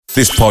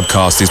This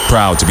podcast is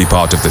proud to be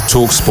part of the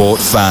TalkSport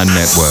Fan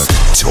Network.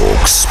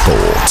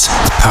 TalkSport.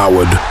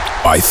 Powered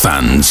by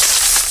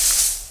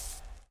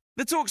fans.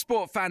 The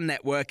TalkSport Fan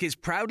Network is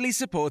proudly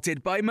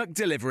supported by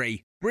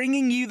McDelivery,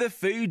 bringing you the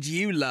food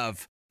you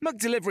love.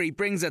 McDelivery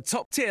brings a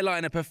top-tier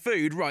lineup of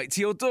food right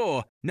to your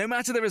door. No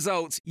matter the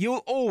result,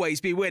 you'll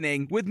always be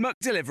winning with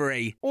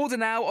McDelivery. Order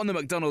now on the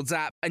McDonald's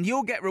app and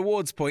you'll get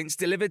rewards points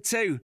delivered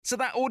too. So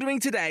that ordering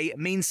today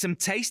means some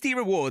tasty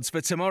rewards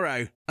for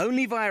tomorrow.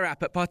 Only via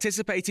app at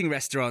participating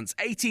restaurants.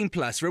 18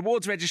 plus.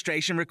 Rewards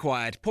registration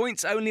required.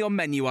 Points only on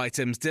menu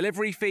items.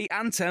 Delivery fee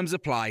and terms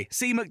apply.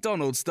 See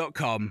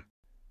mcdonalds.com.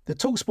 The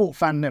TalkSport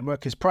Fan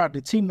Network is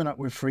proudly teaming up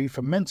with Free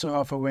for Mental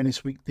Health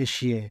Awareness Week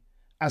this year.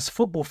 As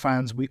football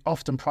fans, we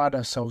often pride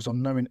ourselves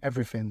on knowing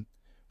everything,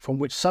 from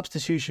which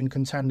substitution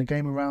can turn the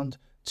game around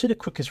to the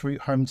quickest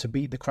route home to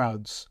beat the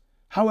crowds.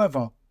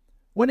 However,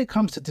 when it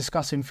comes to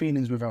discussing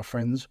feelings with our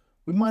friends,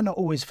 we might not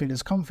always feel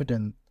as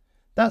confident.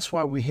 That's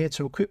why we're here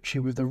to equip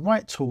you with the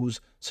right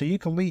tools so you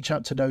can reach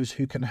out to those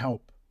who can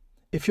help.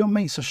 If your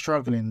mates are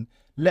struggling,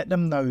 let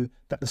them know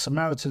that the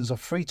Samaritans are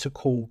free to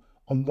call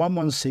on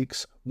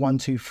 116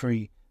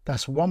 123.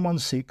 That's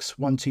 116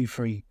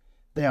 123.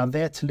 They are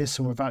there to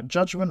listen without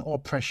judgment or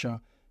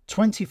pressure,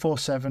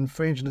 24/7,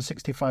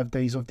 365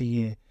 days of the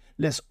year.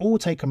 Let's all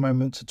take a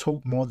moment to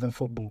talk more than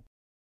football.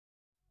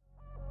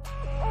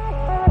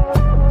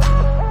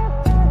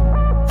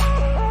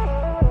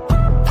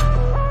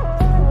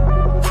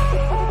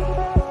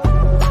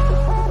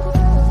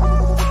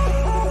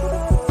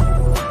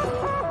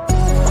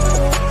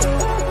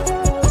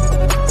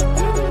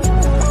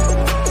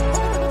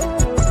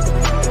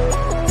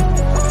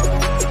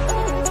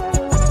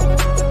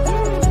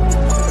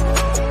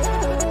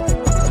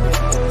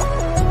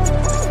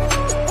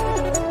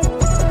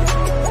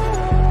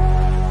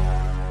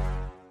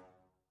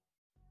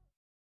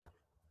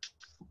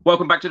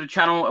 Welcome back to the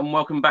channel and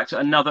welcome back to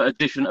another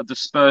edition of the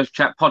Spurs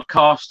Chat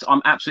podcast.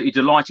 I'm absolutely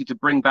delighted to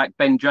bring back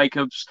Ben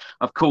JACOBS,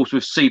 of course,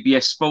 with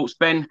CBS Sports.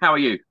 Ben, how are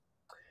you?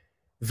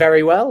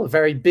 Very well,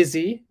 very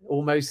busy,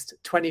 almost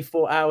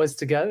 24 hours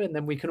to go, and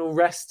then we can all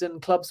rest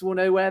and clubs will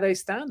know where they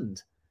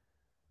stand.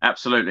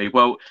 Absolutely.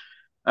 Well,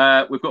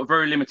 we've got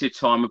very limited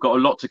time. We've got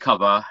a lot to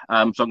cover, so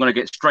I'm going to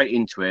get straight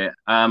into it.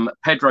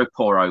 Pedro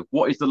Porro,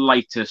 what is the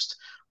latest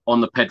on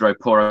the Pedro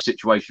Porro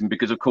situation?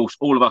 Because, of course,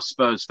 all of us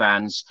Spurs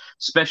fans,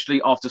 especially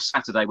after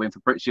Saturday when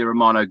Fabrizio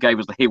Romano gave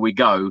us the here we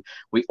go,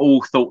 we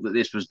all thought that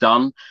this was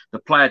done. The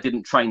player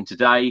didn't train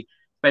today.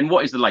 Ben,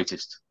 what is the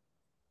latest?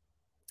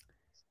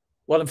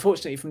 Well,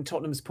 unfortunately, from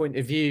Tottenham's point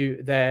of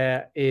view,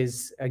 there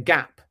is a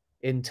gap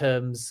in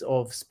terms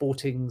of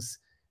Sporting's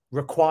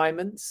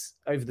requirements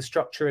over the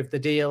structure of the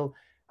deal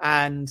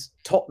and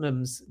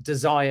Tottenham's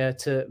desire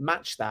to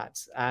match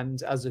that.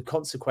 And as a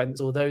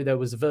consequence, although there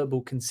was a verbal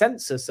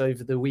consensus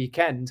over the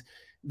weekend,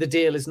 the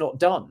deal is not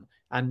done.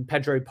 And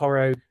Pedro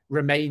Porro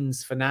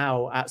remains for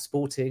now at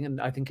Sporting.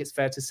 And I think it's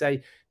fair to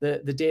say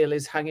that the deal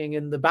is hanging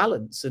in the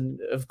balance. And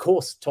of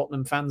course,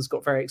 Tottenham fans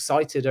got very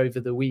excited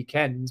over the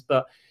weekend.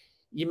 But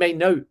you may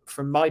note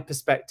from my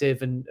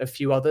perspective and a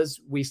few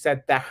others, we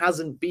said there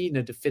hasn't been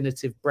a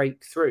definitive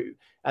breakthrough.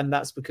 And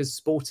that's because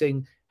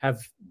Sporting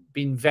have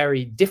been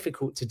very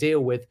difficult to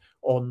deal with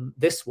on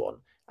this one.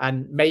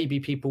 And maybe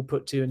people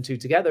put two and two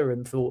together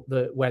and thought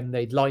that when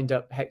they'd lined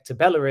up Hector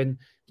Bellerin,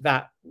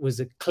 that was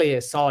a clear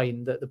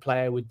sign that the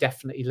player would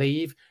definitely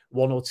leave.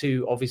 One or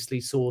two obviously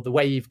saw the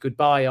wave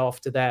goodbye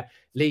after their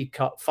League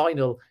Cup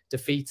final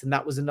defeat, and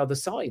that was another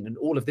sign. And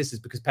all of this is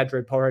because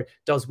Pedro Porro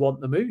does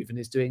want the move and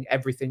is doing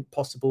everything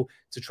possible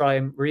to try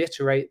and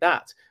reiterate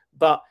that.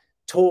 But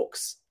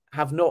talks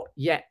have not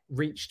yet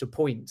reached a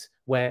point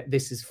where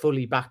this is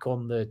fully back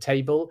on the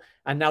table.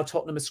 And now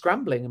Tottenham are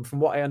scrambling. And from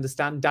what I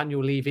understand,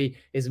 Daniel Levy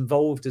is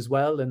involved as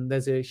well. And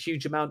there's a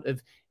huge amount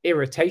of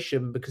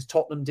irritation because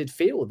Tottenham did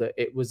feel that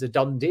it was a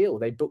done deal.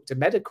 They booked a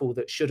medical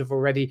that should have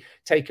already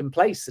taken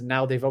place. And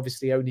now they've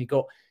obviously only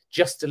got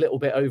just a little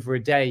bit over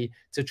a day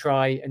to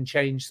try and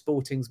change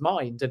Sporting's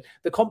mind. And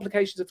the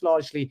complications have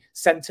largely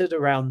centred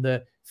around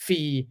the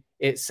fee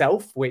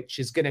itself, which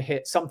is going to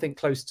hit something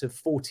close to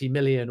 40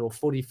 million or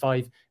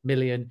 45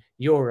 million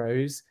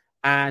euros.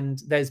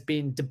 And there's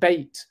been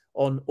debate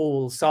on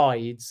all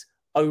sides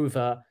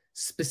over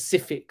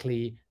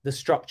specifically the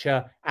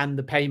structure and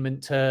the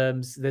payment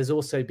terms. There's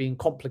also been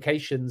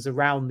complications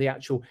around the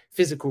actual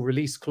physical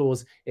release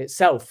clause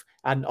itself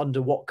and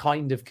under what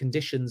kind of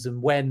conditions and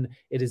when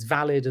it is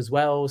valid as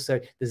well. So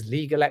there's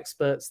legal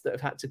experts that have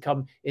had to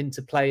come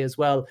into play as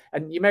well.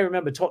 And you may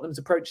remember Tottenham's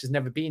approach has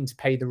never been to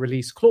pay the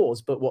release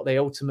clause, but what they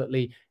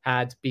ultimately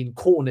had been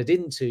cornered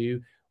into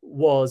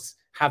was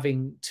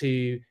having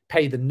to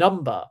pay the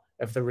number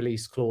of the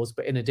release clause,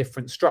 but in a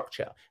different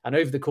structure. And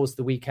over the course of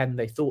the weekend,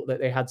 they thought that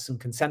they had some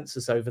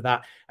consensus over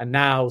that. And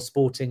now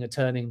Sporting are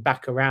turning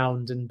back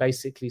around and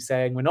basically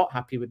saying, we're not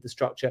happy with the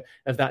structure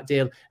of that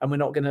deal and we're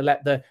not going to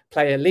let the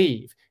player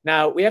leave.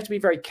 Now, we have to be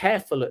very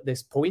careful at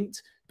this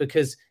point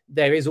because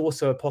there is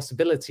also a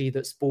possibility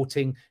that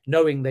Sporting,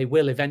 knowing they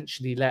will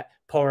eventually let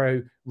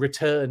Porro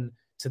return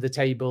to the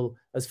table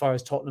as far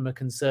as Tottenham are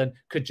concerned,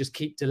 could just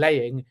keep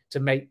delaying to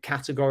make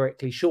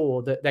categorically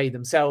sure that they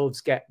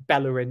themselves get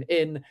Bellerin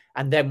in,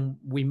 and then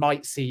we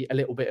might see a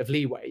little bit of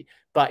leeway.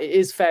 But it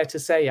is fair to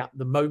say at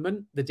the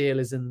moment, the deal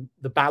is in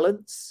the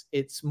balance.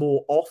 It's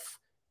more off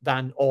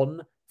than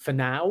on for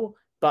now.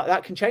 But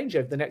that can change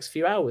over the next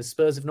few hours.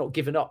 Spurs have not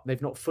given up.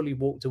 They've not fully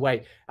walked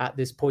away at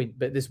this point.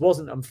 But this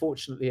wasn't,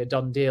 unfortunately, a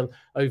done deal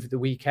over the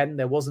weekend.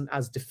 There wasn't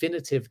as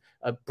definitive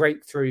a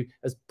breakthrough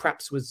as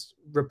perhaps was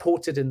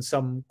reported in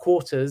some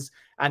quarters.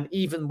 And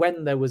even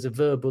when there was a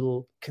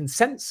verbal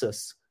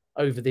consensus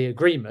over the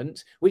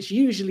agreement, which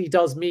usually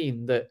does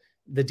mean that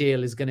the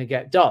deal is going to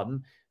get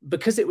done,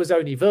 because it was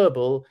only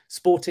verbal,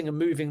 Sporting are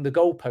moving the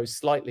goalpost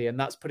slightly. And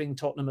that's putting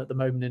Tottenham at the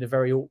moment in a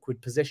very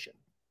awkward position.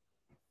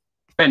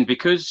 Ben,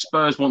 because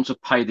Spurs want to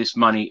pay this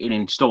money in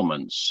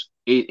instalments,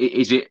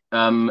 is it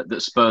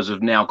that Spurs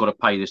have now got to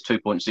pay this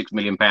 £2.6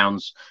 million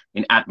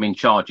in admin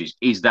charges?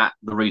 Is that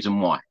the reason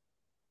why?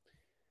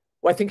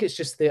 Well, I think it's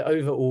just the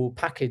overall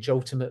package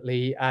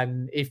ultimately.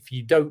 And if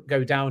you don't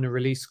go down a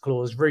release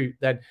clause route,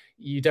 then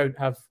you don't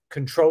have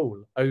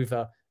control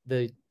over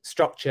the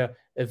structure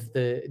of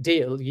the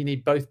deal. You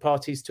need both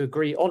parties to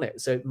agree on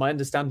it. So my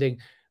understanding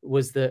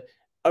was that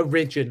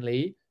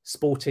originally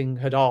Sporting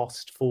had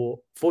asked for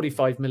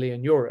 45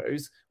 million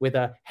euros with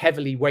a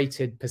heavily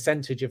weighted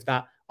percentage of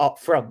that up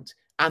front.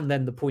 And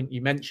then the point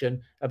you mentioned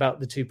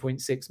about the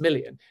 2.6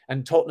 million.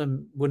 And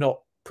Tottenham were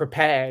not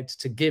prepared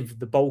to give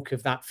the bulk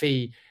of that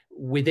fee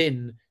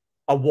within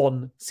a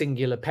one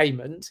singular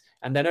payment.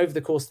 And then over the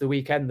course of the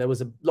weekend, there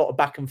was a lot of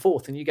back and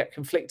forth, and you get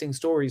conflicting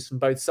stories from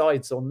both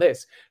sides on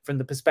this. From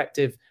the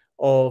perspective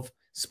of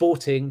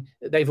Sporting,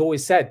 they've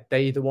always said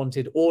they either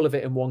wanted all of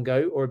it in one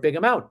go or a big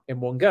amount in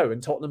one go.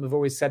 And Tottenham have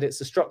always said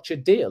it's a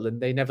structured deal, and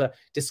they never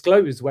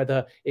disclose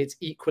whether it's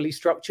equally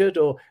structured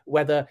or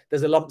whether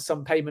there's a lump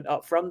sum payment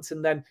up front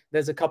and then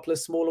there's a couple of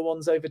smaller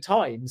ones over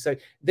time. So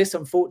this,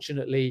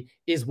 unfortunately,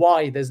 is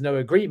why there's no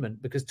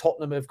agreement, because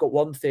Tottenham have got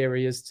one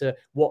theory as to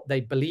what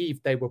they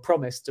believed they were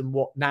promised and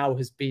what now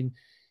has been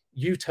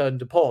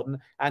U-turned upon,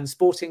 and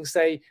Sporting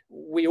say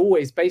we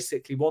always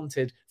basically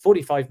wanted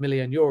 45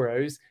 million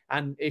euros,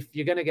 and if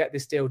you're going to get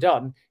this deal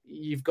done,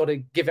 you've got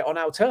to give it on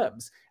our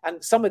terms.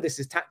 And some of this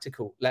is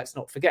tactical, let's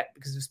not forget,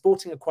 because if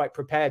Sporting are quite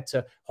prepared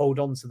to hold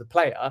on to the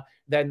player,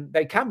 then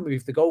they can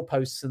move the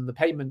goalposts and the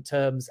payment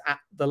terms at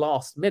the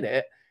last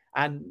minute.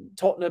 And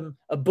Tottenham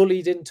are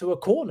bullied into a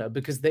corner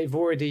because they've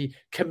already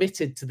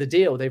committed to the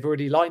deal. They've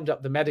already lined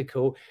up the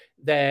medical.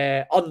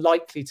 They're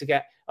unlikely to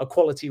get a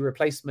quality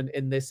replacement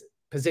in this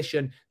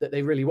position that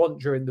they really want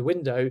during the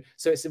window.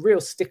 So it's a real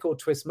stick or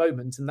twist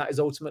moment, and that is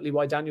ultimately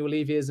why Daniel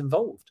Levy is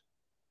involved.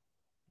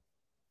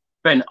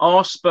 Ben,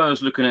 are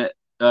Spurs looking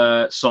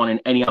at signing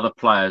any other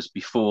players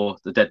before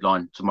the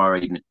deadline tomorrow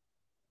evening?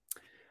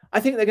 I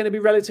think they're going to be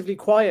relatively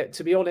quiet,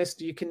 to be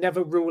honest. You can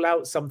never rule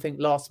out something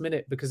last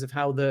minute because of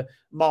how the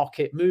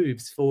market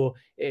moves. For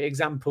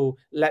example,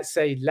 let's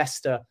say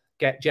Leicester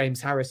get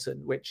Jack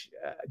Harrison, which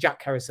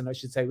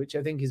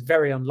I think is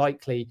very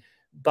unlikely,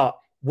 but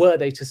were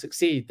they to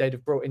succeed, they'd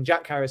have brought in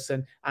Jack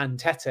Harrison and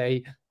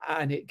Tete,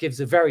 and it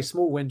gives a very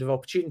small window of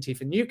opportunity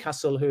for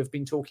Newcastle, who have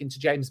been talking to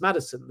James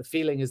Maddison. The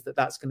feeling is that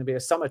that's going to be a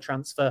summer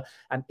transfer,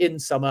 and in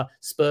summer,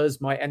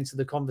 Spurs might enter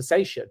the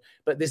conversation.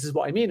 But this is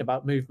what I mean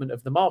about movement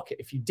of the market.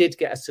 If you did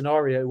get a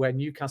scenario where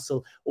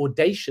Newcastle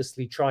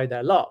audaciously try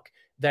their luck,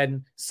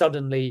 then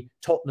suddenly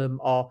Tottenham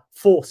are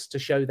forced to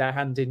show their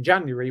hand in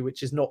January,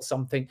 which is not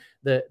something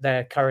that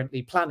they're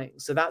currently planning.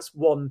 So that's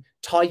one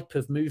type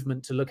of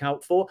movement to look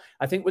out for.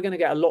 I think we're going to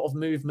get a lot of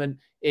movement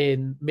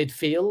in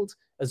midfield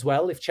as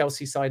well. If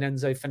Chelsea sign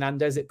Enzo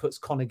Fernandez, it puts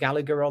Conor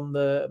Gallagher on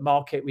the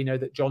market. We know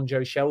that John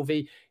Joe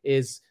Shelvey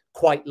is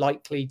quite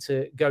likely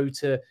to go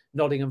to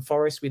Nottingham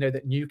Forest. We know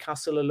that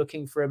Newcastle are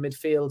looking for a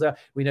midfielder.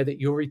 We know that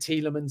Yuri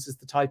Tielemans is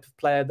the type of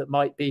player that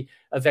might be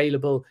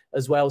available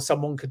as well.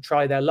 Someone could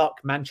try their luck.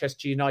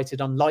 Manchester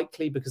United,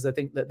 unlikely, because I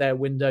think that their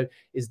window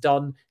is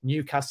done.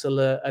 Newcastle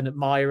an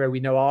admirer. We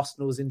know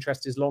Arsenal's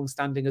interest is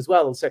long-standing as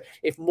well. So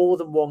if more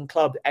than one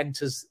club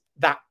enters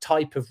that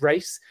type of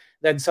race,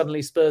 then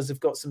suddenly Spurs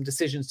have got some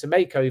decisions to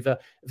make over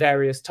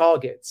various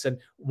targets. And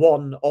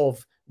one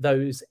of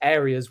those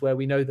areas where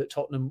we know that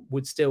Tottenham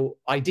would still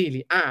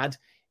ideally add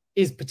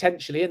is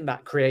potentially in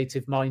that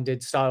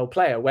creative-minded style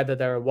player, whether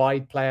they're a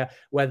wide player,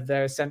 whether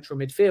they're a central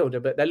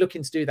midfielder. But they're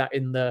looking to do that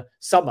in the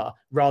summer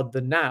rather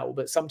than now.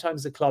 But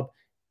sometimes the club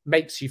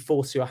makes you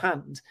force your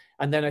hand.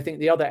 And then I think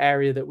the other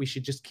area that we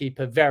should just keep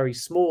a very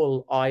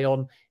small eye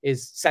on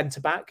is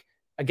centre-back.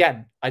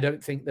 Again, I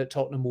don't think that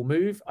Tottenham will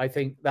move. I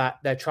think that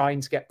they're trying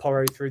to get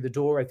Porro through the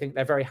door. I think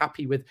they're very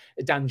happy with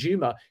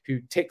Danjuma, who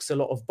ticks a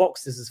lot of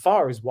boxes as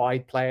far as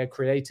wide player,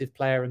 creative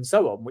player, and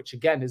so on, which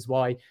again is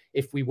why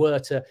if we were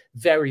to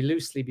very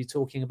loosely be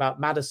talking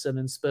about Maddison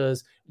and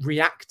Spurs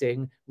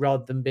reacting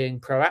rather than being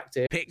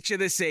proactive. Picture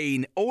the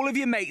scene. All of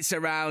your mates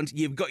around,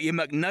 you've got your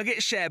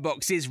McNugget share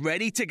boxes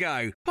ready to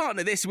go.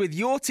 Partner this with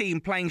your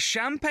team playing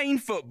champagne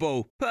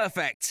football.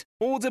 Perfect.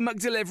 Order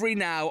McDelivery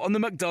now on the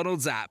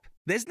McDonald's app.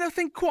 There's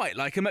nothing quite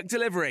like a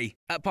McDelivery.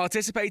 At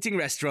participating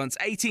restaurants,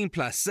 18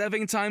 plus,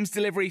 serving times,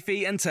 delivery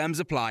fee and terms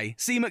apply.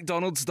 See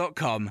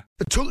mcdonalds.com.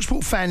 The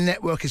TalkSport Fan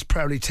Network is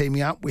proudly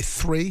teaming up with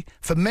 3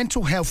 for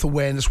Mental Health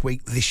Awareness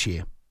Week this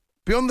year.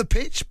 Beyond the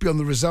pitch, beyond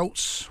the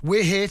results,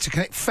 we're here to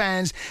connect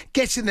fans,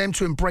 getting them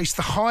to embrace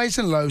the highs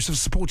and lows of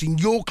supporting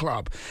your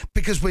club,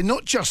 because we're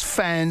not just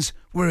fans,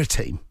 we're a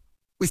team.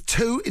 With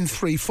 2 in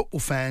 3 football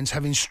fans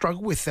having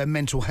struggled with their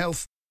mental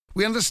health,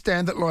 we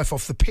understand that life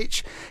off the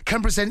pitch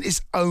can present its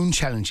own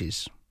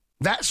challenges.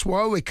 That's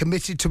why we're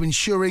committed to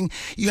ensuring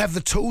you have the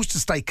tools to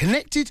stay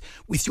connected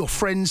with your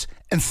friends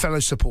and fellow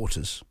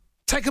supporters.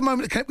 Take a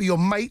moment to connect with your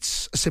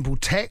mates. A simple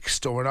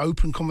text or an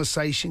open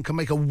conversation can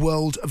make a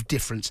world of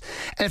difference.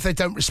 And if they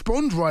don't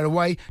respond right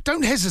away,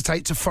 don't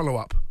hesitate to follow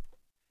up.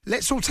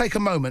 Let's all take a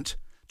moment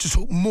to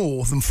talk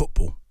more than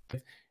football.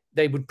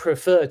 They would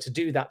prefer to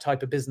do that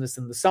type of business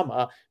in the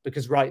summer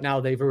because right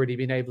now they've already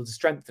been able to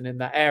strengthen in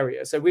that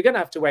area. So we're going to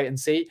have to wait and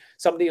see.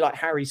 Somebody like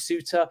Harry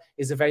Souttar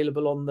is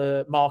available on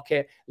the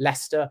market.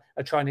 Leicester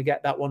are trying to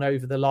get that one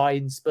over the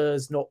line.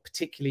 Spurs not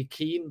particularly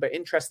keen, but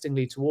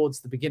interestingly, towards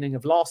the beginning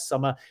of last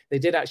summer, they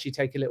did actually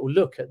take a little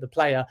look at the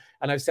player.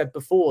 And I've said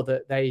before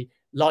that they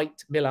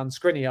liked Milan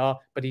Skriniar,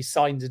 but he's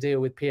signed a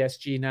deal with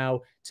PSG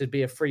now to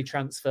be a free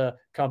transfer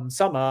come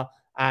summer.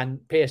 And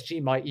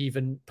PSG might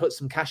even put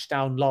some cash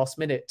down last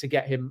minute to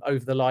get him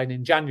over the line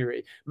in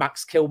January.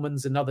 Max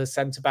Kilman's another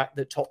centre-back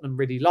that Tottenham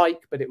really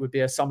like, but it would be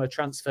a summer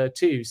transfer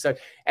too. So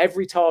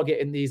every target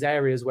in these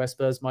areas where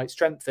Spurs might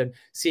strengthen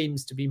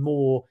seems to be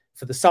more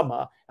for the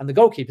summer. And the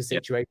goalkeeper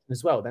situation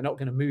as well. They're not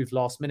going to move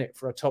last minute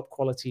for a top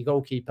quality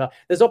goalkeeper.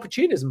 There's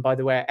opportunism, by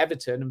the way, at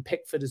Everton, and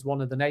Pickford is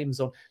one of the names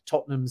on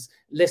Tottenham's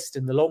list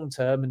in the long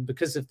term. And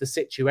because of the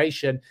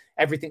situation,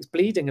 everything's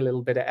bleeding a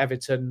little bit at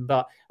Everton,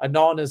 but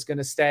Onana's going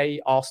to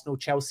stay. Arsenal,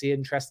 Chelsea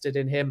interested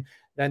in him.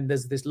 Then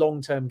there's this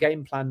long-term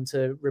game plan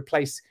to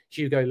replace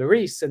Hugo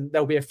Lloris, and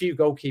there'll be a few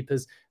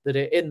goalkeepers that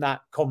are in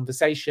that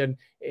conversation,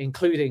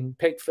 including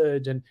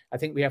Pickford, and I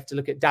think we have to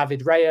look at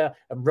David Raya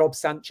and Rob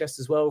Sanchez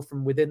as well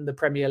from within the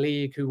Premier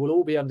League, who will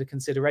all be under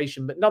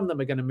consideration, but none of them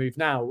are going to move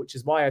now, which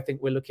is why I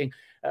think we're looking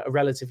at a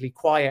relatively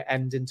quiet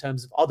end in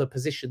terms of other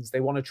positions.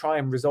 They want to try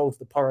and resolve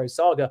the Porro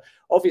saga,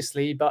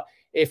 obviously, but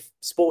if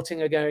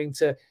Sporting are going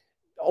to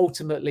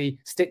ultimately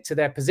stick to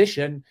their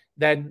position,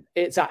 then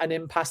it's at an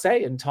impasse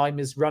and time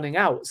is running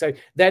out. So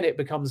then it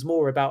becomes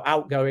more about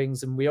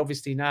outgoings, and we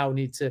obviously now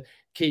need to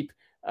keep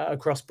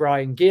across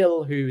Bryan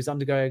Gil, who's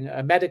undergoing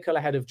a medical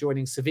ahead of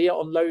joining Sevilla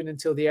on loan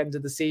until the end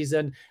of the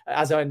season.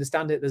 As I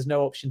understand it, there's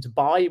no option to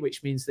buy,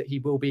 which means that he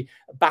will be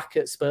back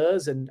at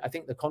Spurs, and I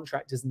think the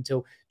contract is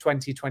until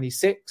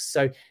 2026.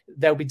 So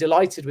they'll be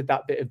delighted with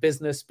that bit of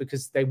business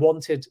because they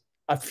wanted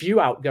a few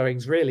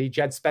outgoings, really.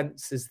 Jed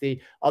Spence is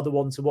the other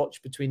one to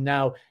watch between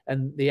now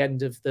and the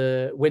end of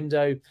the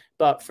window.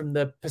 But from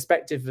the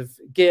perspective of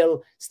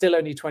Gil, still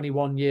only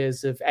 21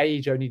 years of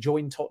age, only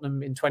joined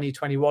Tottenham in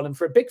 2021 and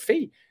for a big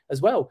fee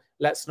as well.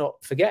 Let's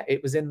not forget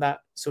it was in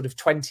that sort of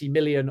 20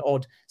 million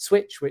odd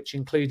switch, which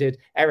included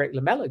Eric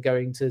Lamela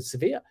going to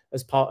Sevilla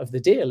as part of the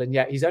deal. And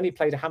yet he's only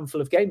played a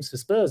handful of games for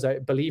Spurs, I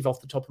believe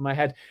off the top of my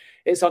head.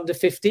 It's under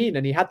 15,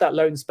 and he had that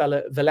loan spell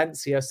at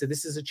Valencia. So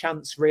this is a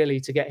chance really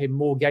to get him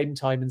more game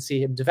time and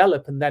see him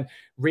develop and then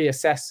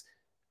reassess,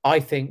 I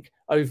think,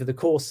 over the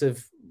course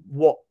of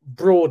what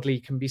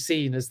broadly can be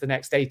seen as the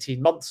next 18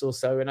 months or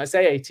so. And I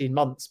say 18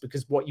 months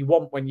because what you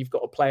want when you've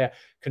got a player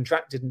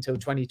contracted until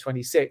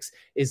 2026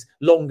 is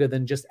longer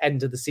than just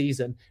end of the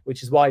season,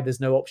 which is why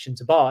there's no option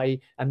to buy.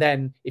 And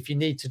then if you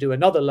need to do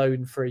another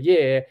loan for a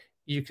year,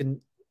 you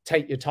can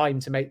take your time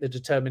to make the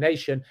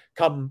determination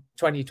come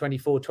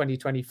 2024,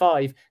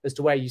 2025 as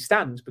to where you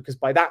stand, because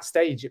by that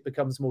stage it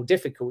becomes more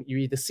difficult. You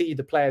either see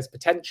the player's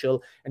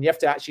potential and you have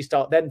to actually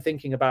start then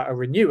thinking about a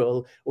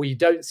renewal, or you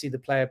don't see the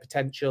player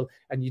potential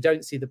and you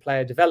don't see the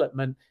player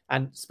development.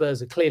 And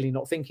Spurs are clearly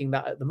not thinking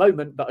that at the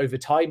moment, but over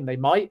time they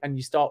might, and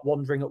you start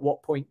wondering at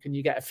what point can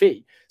you get a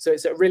fee. So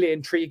it's a really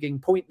intriguing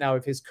point now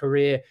of his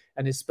career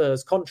and his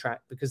Spurs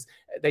contract, because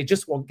they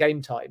just want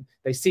game time.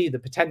 They see the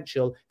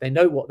potential, they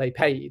know what they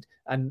paid,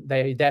 and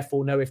they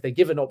therefore know if they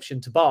give an option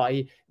to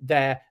buy,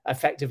 they're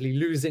effectively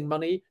losing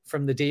money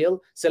from the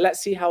deal. So let's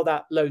see how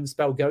that loan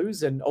spell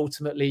goes, and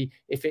ultimately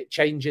if it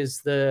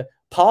changes the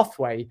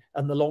pathway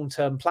and the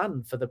long-term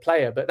plan for the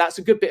player. But that's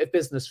a good bit of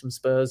business from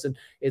Spurs, and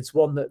it's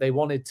one that they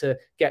wanted to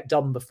get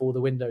done before the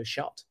window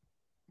shut.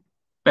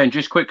 Ben,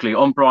 just quickly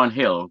on Bryan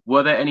Gil,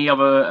 were there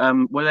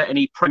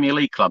any Premier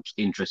League clubs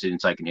interested in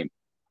taking him?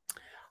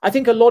 I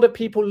think a lot of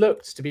people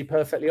looked, to be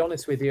perfectly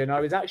honest with you, and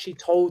I was actually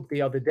told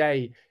the other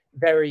day,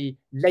 very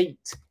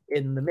late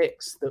in the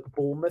mix, that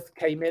Bournemouth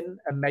came in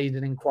and made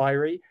an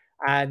inquiry.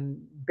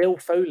 And Bill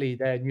Foley,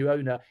 their new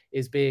owner,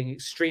 is being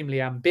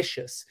extremely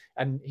ambitious,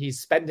 and he's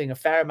spending a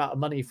fair amount of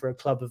money for a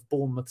club of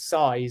Bournemouth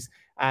size.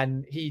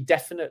 And he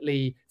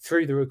definitely,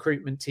 through the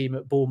recruitment team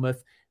at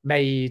Bournemouth,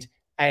 made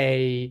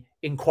a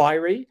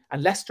inquiry,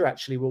 and Leicester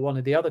actually were one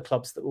of the other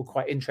clubs that were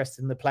quite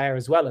interested in the player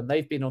as well, and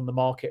they've been on the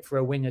market for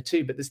a winger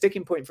too. But the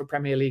sticking point for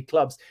Premier League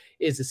clubs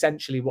is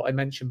essentially what I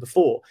mentioned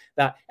before,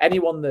 that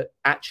anyone that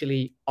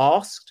actually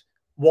asked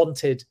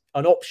wanted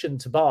an option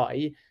to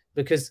buy,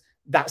 because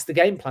that's the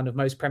game plan of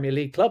most Premier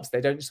League clubs.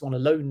 They don't just want to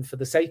loan for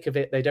the sake of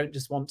it. They don't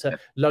just want to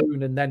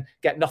loan and then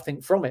get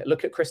nothing from it.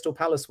 Look at Crystal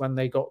Palace when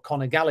they got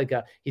Conor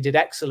Gallagher. He did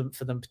excellent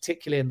for them,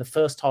 particularly in the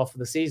first half of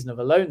the season of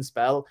a loan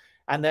spell.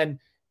 And then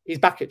he's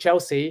back at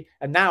Chelsea.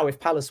 And now if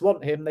Palace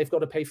want him, they've got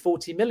to pay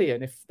 40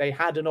 million. If they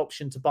had an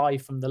option to buy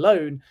from the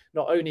loan,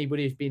 not only would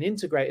he have been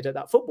integrated at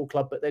that football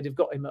club, but they'd have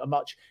got him at a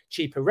much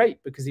cheaper rate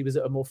because he was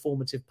at a more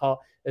formative part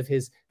of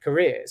his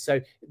career. So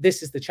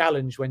this is the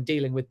challenge when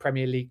dealing with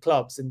Premier League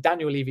clubs. And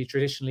Daniel Levy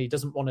traditionally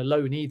doesn't want to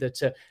loan either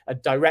to a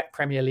direct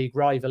Premier League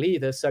rival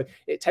either. So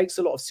it takes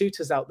a lot of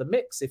suitors out the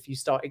mix if you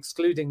start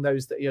excluding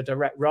those that are your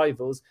direct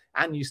rivals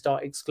and you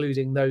start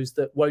excluding those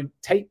that won't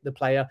take the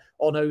player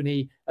on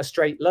only a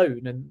straight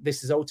loan. And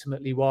this is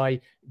ultimately why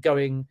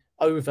going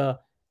over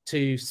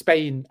to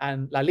Spain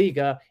and La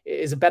Liga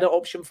is a better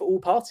option for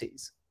all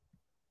parties.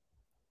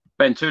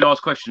 Ben, two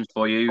last questions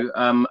for you.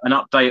 An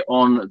update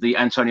on the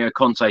Antonio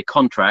Conte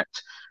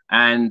contract,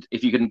 and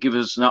if you can give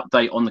us an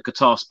update on the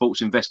Qatar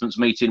Sports Investments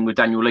meeting with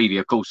Daniel Levy.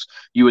 Of course,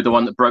 you were the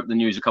one that broke the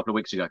news a couple of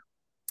weeks ago.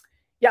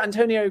 Yeah,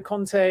 Antonio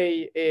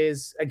Conte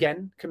is,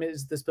 again, committed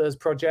to the Spurs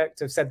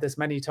project. I've said this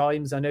many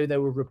times. I know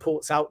there were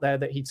reports out there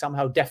that he'd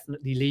somehow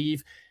definitely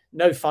leave.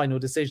 No final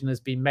decision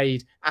has been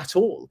made at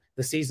all.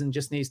 The season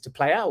just needs to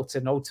play out.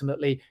 And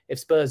ultimately, if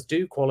Spurs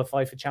do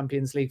qualify for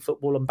Champions League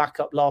football and back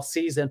up last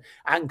season,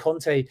 and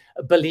Conte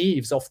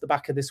believes off the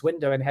back of this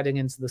window and heading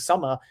into the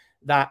summer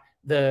that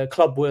the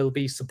club will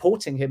be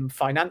supporting him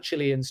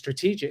financially and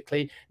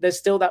strategically, there's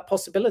still that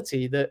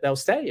possibility that they'll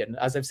stay. And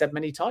as I've said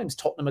many times,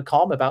 Tottenham are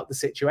calm about the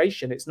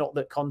situation. It's not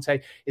that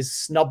Conte is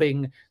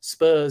snubbing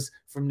Spurs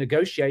from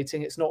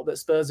negotiating. It's not that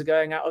Spurs are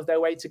going out of their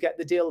way to get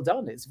the deal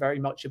done. It's very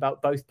much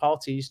about both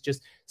parties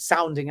just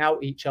sounding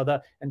out each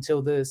other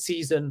until the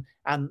season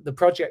and the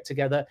project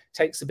together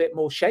takes a bit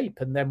more shape.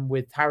 And then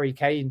with Harry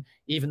Kane,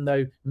 even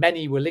though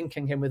many were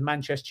linking him with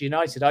Manchester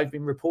United, I've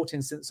been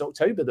reporting since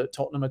October that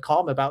Tottenham are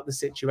calm about the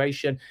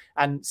situation,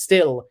 and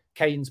still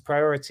Kane's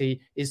priority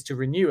is to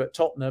renew at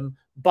Tottenham.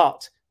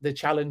 But the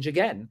challenge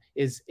again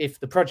is if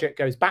the project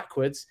goes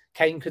backwards,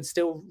 Kane could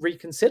still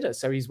reconsider.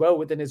 So he's well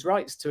within his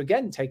rights to,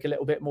 again, take a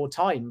little bit more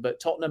time. But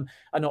Tottenham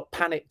are not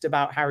panicked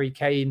about Harry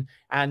Kane,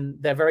 and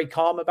they're very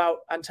calm about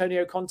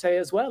Antonio Conte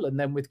as well. And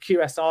then with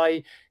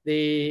QSI,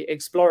 the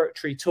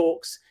exploratory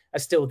talks are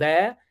still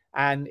there,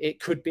 and it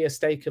could be a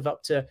stake of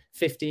up to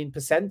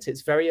 15%.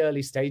 It's very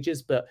early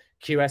stages, but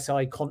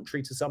QSI,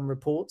 contrary to some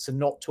reports, are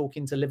not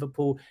talking to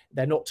Liverpool.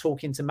 They're not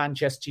talking to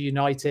Manchester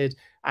United,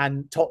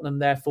 and Tottenham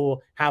therefore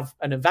have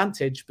an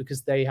advantage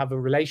because they have a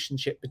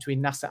relationship between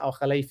Nasser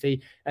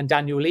Al-Khelaifi and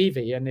Daniel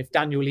Levy. And if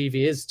Daniel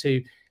Levy is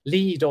to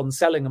lead on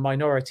selling a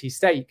minority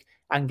stake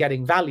and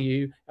getting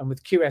value, and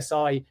with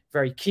QSI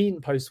very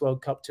keen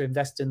post-World Cup to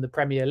invest in the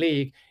Premier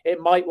League, it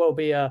might well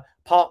be a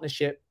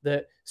partnership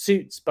that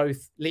suits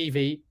both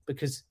Levy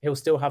because he'll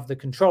still have the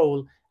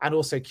control, and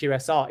also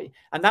QSI.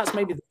 And that's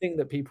maybe the thing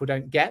that people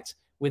don't get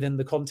within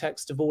the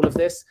context of all of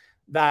this,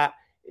 that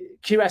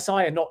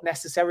QSI are not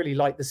necessarily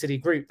like the City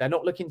Group. They're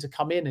not looking to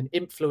come in and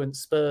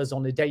influence Spurs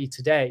on a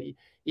day-to-day,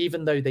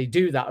 even though they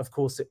do that, of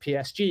course, at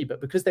PSG.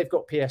 But because they've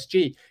got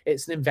PSG,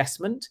 it's an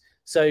investment.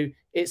 So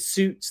it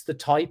suits the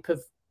type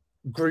of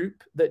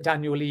group that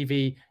Daniel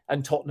Levy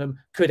and Tottenham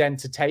could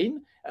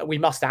entertain. We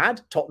must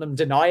add, Tottenham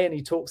deny any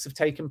talks have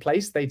taken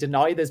place. They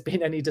deny there's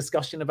been any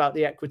discussion about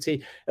the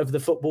equity of the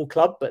football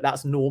club, but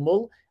that's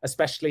normal,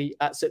 especially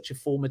at such a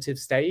formative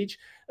stage.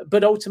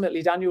 But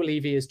ultimately, Daniel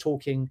Levy is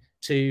talking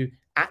to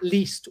at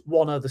least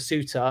one other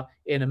suitor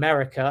in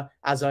America,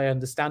 as I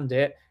understand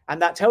it.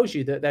 And that tells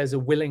you that there's a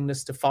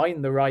willingness to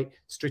find the right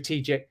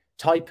strategic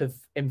type of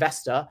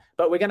investor.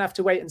 But we're going to have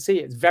to wait and see.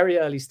 It's very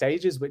early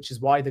stages, which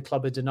is why the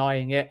club are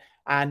denying it.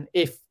 And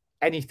if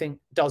anything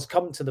does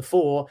come to the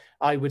fore,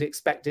 I would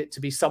expect it to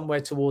be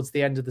somewhere towards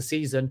the end of the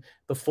season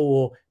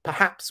before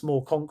perhaps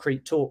more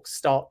concrete talks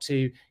start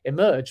to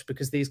emerge,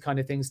 because these kind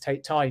of things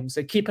take time.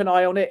 So keep an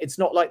eye on it. It's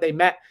not like they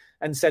met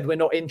and said, we're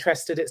not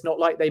interested. It's not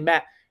like they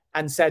met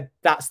and said,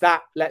 that's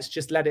that. Let's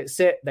just let it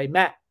sit. They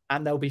met,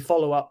 and there'll be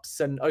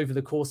follow-ups. And over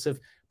the course of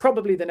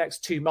probably the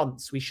next 2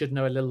 months, we should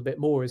know a little bit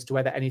more as to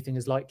whether anything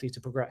is likely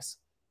to progress.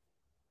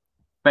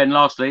 Ben,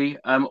 lastly,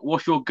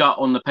 what's your gut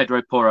on the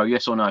Pedro Porro?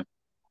 Yes or no?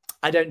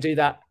 I don't do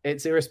that.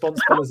 It's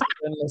irresponsible as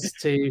a journalist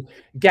to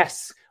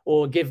guess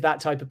or give that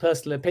type of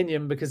personal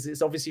opinion, because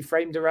it's obviously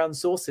framed around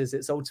sources.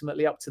 It's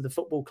ultimately up to the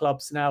football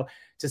clubs now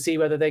to see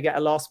whether they get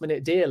a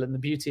last-minute deal. And the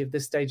beauty of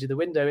this stage of the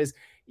window is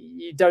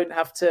you don't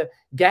have to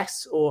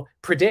guess or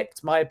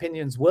predict. My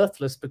opinion's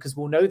worthless because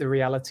we'll know the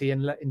reality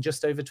in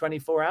just over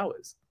 24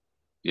 hours.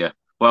 Yeah.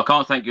 Well, I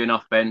can't thank you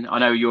enough, Ben. I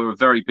know you're a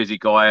very busy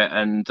guy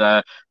and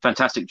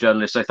fantastic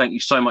journalist. So thank you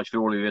so much for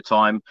all of your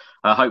time.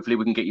 Hopefully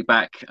we can get you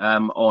back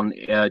on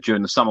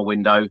during the summer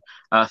window.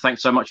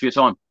 Thanks so much for your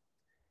time.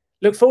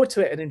 look forward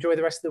to it and enjoy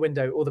the rest of the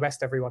window. All the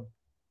best, everyone.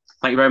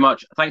 Thank you very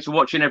much. Thanks for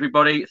watching,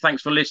 everybody.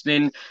 Thanks for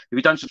listening. If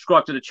you don't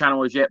subscribe to the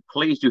channel as yet,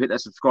 please do hit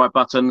that subscribe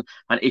button.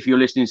 And if you're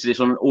listening to this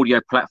on an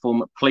audio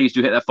platform, please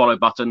do hit that follow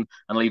button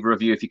and leave a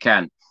review if you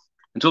can.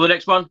 Until the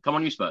next one, come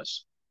on, you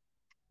Spurs.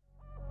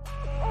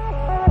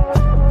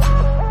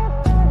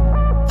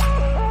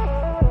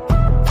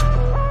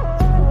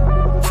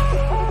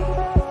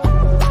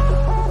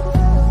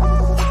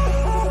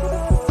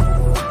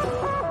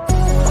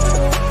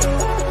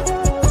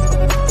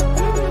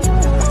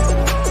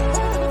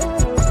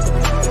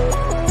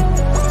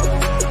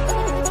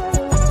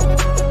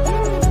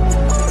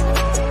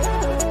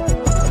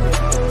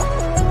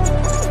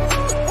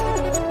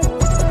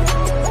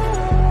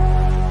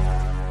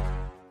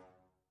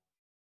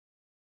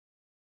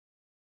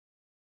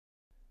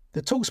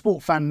 The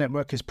TalkSport Fan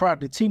Network is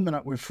proudly teaming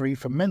up with Free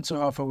for Mental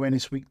Health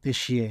Awareness Week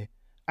this year.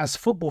 As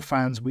football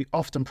fans, we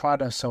often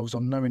pride ourselves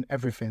on knowing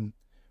everything,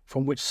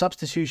 from which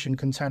substitution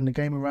can turn the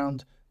game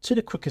around to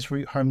the quickest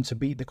route home to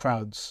beat the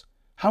crowds.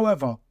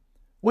 However,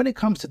 when it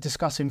comes to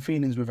discussing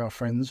feelings with our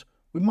friends,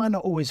 we might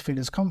not always feel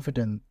as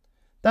confident.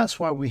 That's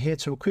why we're here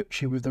to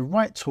equip you with the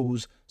right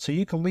tools so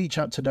you can reach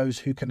out to those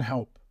who can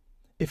help.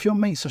 If your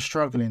mates are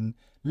struggling,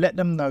 let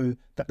them know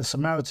that the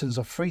Samaritans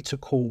are free to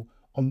call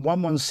on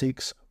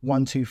 116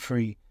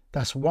 123.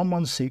 That's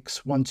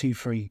 116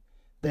 123.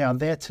 They are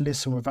there to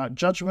listen without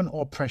judgment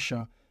or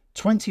pressure,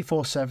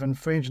 24/7,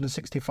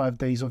 365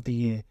 days of the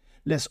year.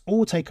 Let's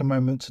all take a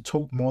moment to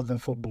talk more than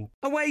football.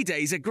 Away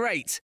days are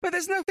great, but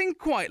there's nothing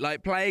quite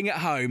like playing at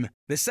home.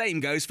 The same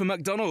goes for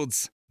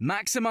McDonald's.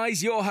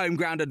 Maximise your home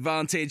ground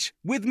advantage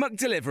with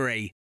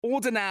McDelivery.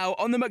 Order now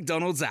on the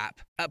McDonald's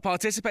app. At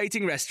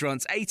participating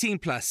restaurants, 18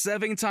 plus,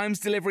 serving times,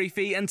 delivery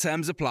fee and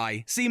terms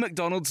apply. See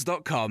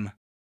mcdonalds.com.